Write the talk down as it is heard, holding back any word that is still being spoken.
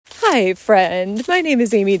Hi, friend. My name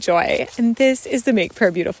is Amy Joy, and this is the Make Prayer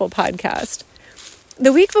Beautiful podcast.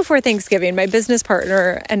 The week before Thanksgiving, my business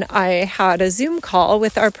partner and I had a Zoom call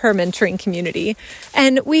with our prayer mentoring community,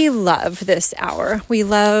 and we love this hour. We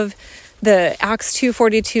love the Acts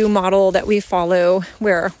 2:42 model that we follow,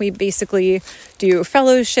 where we basically do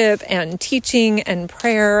fellowship and teaching and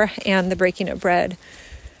prayer and the breaking of bread.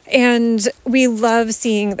 And we love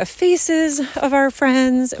seeing the faces of our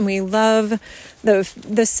friends, and we love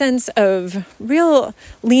the sense of real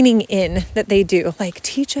leaning in that they do, like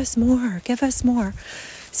teach us more, give us more.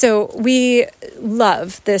 So we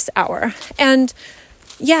love this hour. And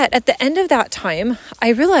yet at the end of that time, I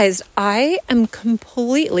realized I am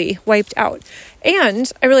completely wiped out.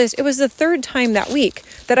 And I realized it was the third time that week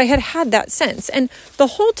that I had that sense. And the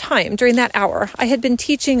whole time during that hour, I had been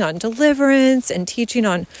teaching on deliverance and teaching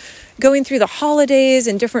on going through the holidays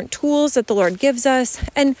and different tools that the Lord gives us.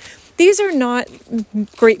 And these are not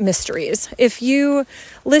great mysteries. If you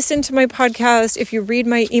listen to my podcast, if you read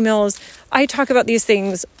my emails, I talk about these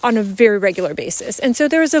things on a very regular basis. And so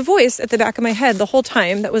there was a voice at the back of my head the whole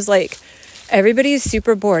time that was like, everybody's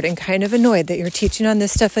super bored and kind of annoyed that you're teaching on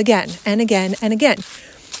this stuff again and again and again.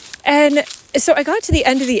 And so I got to the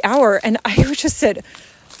end of the hour and I just said,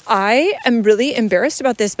 I am really embarrassed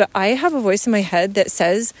about this, but I have a voice in my head that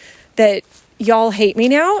says that y'all hate me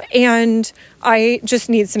now, and I just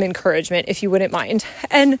need some encouragement, if you wouldn't mind.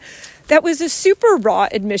 And that was a super raw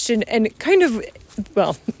admission and kind of,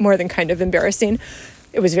 well, more than kind of embarrassing.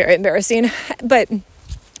 It was very embarrassing, but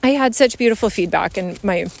I had such beautiful feedback and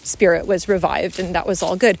my spirit was revived, and that was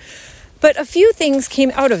all good. But a few things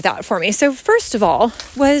came out of that for me. So first of all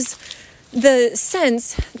was the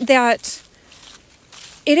sense that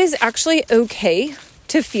it is actually okay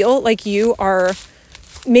to feel like you are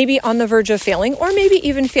maybe on the verge of failing, or maybe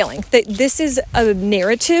even failing, that this is a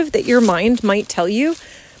narrative that your mind might tell you,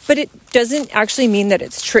 but it doesn't actually mean that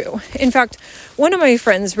it's true. In fact, one of my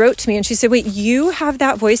friends wrote to me and she said, wait, you have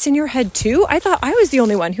that voice in your head too? I thought I was the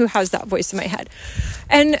only one who has that voice in my head.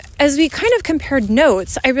 And as we kind of compared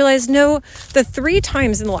notes, I realized, no, the 3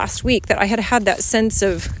 times in the last week that I had that sense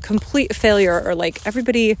of complete failure, or like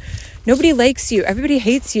nobody likes you, everybody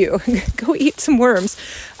hates you, go eat some worms.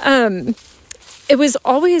 It was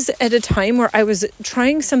always at a time where I was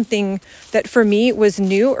trying something that for me was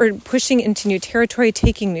new, or pushing into new territory,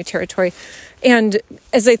 taking new territory. And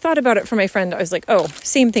as I thought about it for my friend, I was like, oh,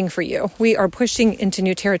 same thing for you. We are pushing into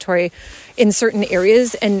new territory in certain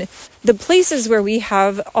areas. And the places where we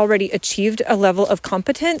have already achieved a level of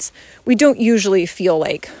competence, we don't usually feel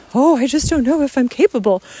like, oh, I just don't know if I'm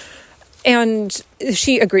capable. And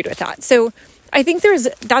she agreed with that. So I think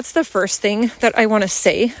that's the first thing that I want to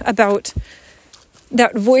say about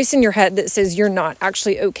that voice in your head that says you're not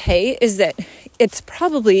actually okay, is that it's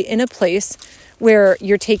probably in a place where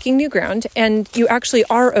you're taking new ground and you actually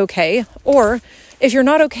are okay. Or if you're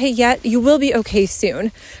not okay yet, you will be okay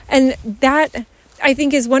soon. And that, I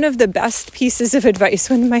think, is one of the best pieces of advice.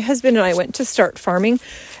 When my husband and I went to start farming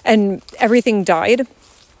and everything died,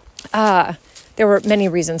 there were many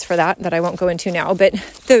reasons for that I won't go into now, but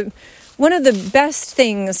one of the best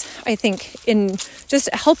things, I think, in just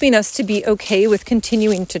helping us to be okay with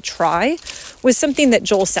continuing to try was something that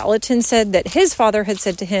Joel Salatin said that his father had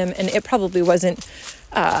said to him, and it probably wasn't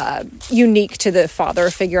unique to the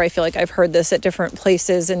father figure. I feel like I've heard this at different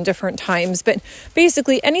places and different times, but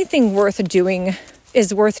basically anything worth doing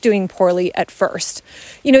is worth doing poorly at first.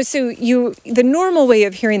 So the normal way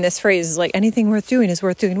of hearing this phrase is like, anything worth doing is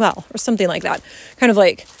worth doing well, or something like that. Kind of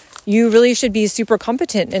like, you really should be super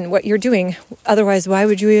competent in what you're doing. Otherwise, why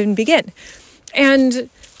would you even begin? And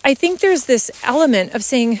I think there's this element of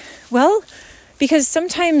saying, well, because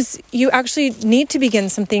sometimes you actually need to begin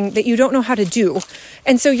something that you don't know how to do.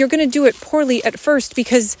 And so you're going to do it poorly at first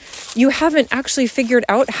because you haven't actually figured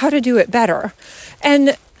out how to do it better.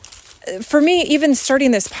 And for me, even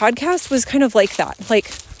starting this podcast was kind of like that.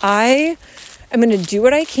 Like, I am going to do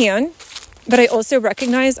what I can, but I also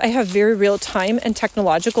recognize I have very real time and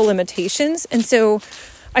technological limitations. And so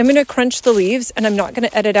I'm going to crunch the leaves and I'm not going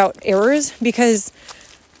to edit out errors because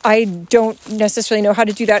I don't necessarily know how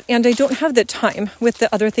to do that. And I don't have the time with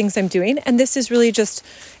the other things I'm doing. And this is really just,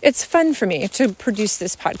 it's fun for me to produce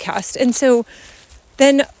this podcast. And so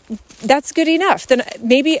then that's good enough. Then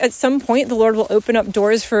maybe at some point the Lord will open up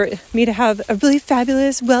doors for me to have a really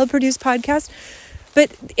fabulous, well-produced podcast.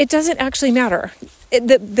 But it doesn't actually matter.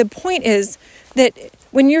 The point is that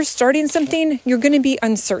when you're starting something, you're going to be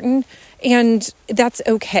uncertain, and that's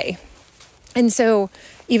okay. And so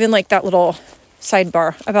even like that little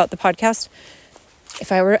sidebar about the podcast, if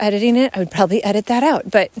I were editing it, I would probably edit that out,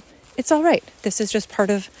 but it's all right. This is just part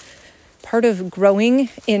of part of growing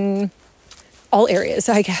in all areas,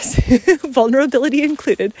 I guess, vulnerability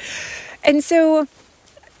included. And so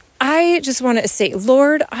I just want to say,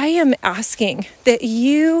 Lord, I am asking that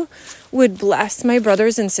you would bless my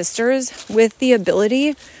brothers and sisters with the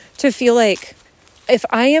ability to feel like if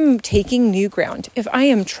I am taking new ground, if I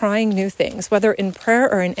am trying new things, whether in prayer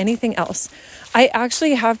or in anything else, I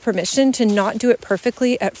actually have permission to not do it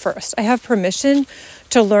perfectly at first. I have permission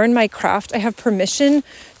to learn my craft. I have permission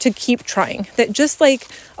to keep trying. That just like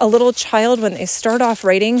a little child, when they start off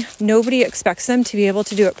writing, nobody expects them to be able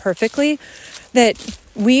to do it perfectly. That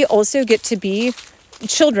we also get to be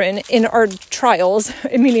children in our trials,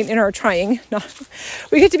 meaning in our trying.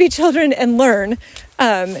 We get to be children and learn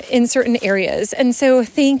in certain areas. And so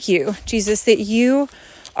thank you, Jesus, that you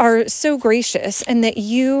are so gracious and that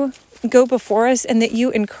you go before us and that you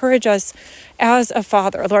encourage us as a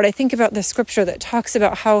father. Lord, I think about the scripture that talks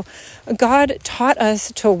about how God taught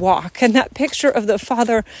us to walk, and that picture of the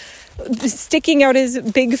father sticking out his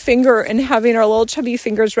big finger and having our little chubby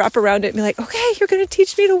fingers wrap around it and be like, okay, you're going to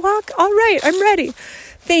teach me to walk? All right, I'm ready.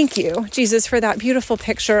 Thank you, Jesus, for that beautiful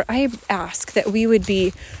picture. I ask that we would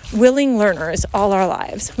be willing learners all our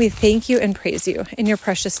lives. We thank you and praise you in your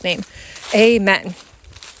precious name. Amen.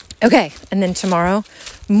 Okay, and then tomorrow,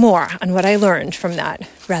 more on what I learned from that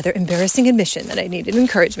rather embarrassing admission that I needed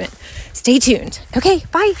encouragement. Stay tuned. Okay,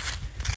 bye.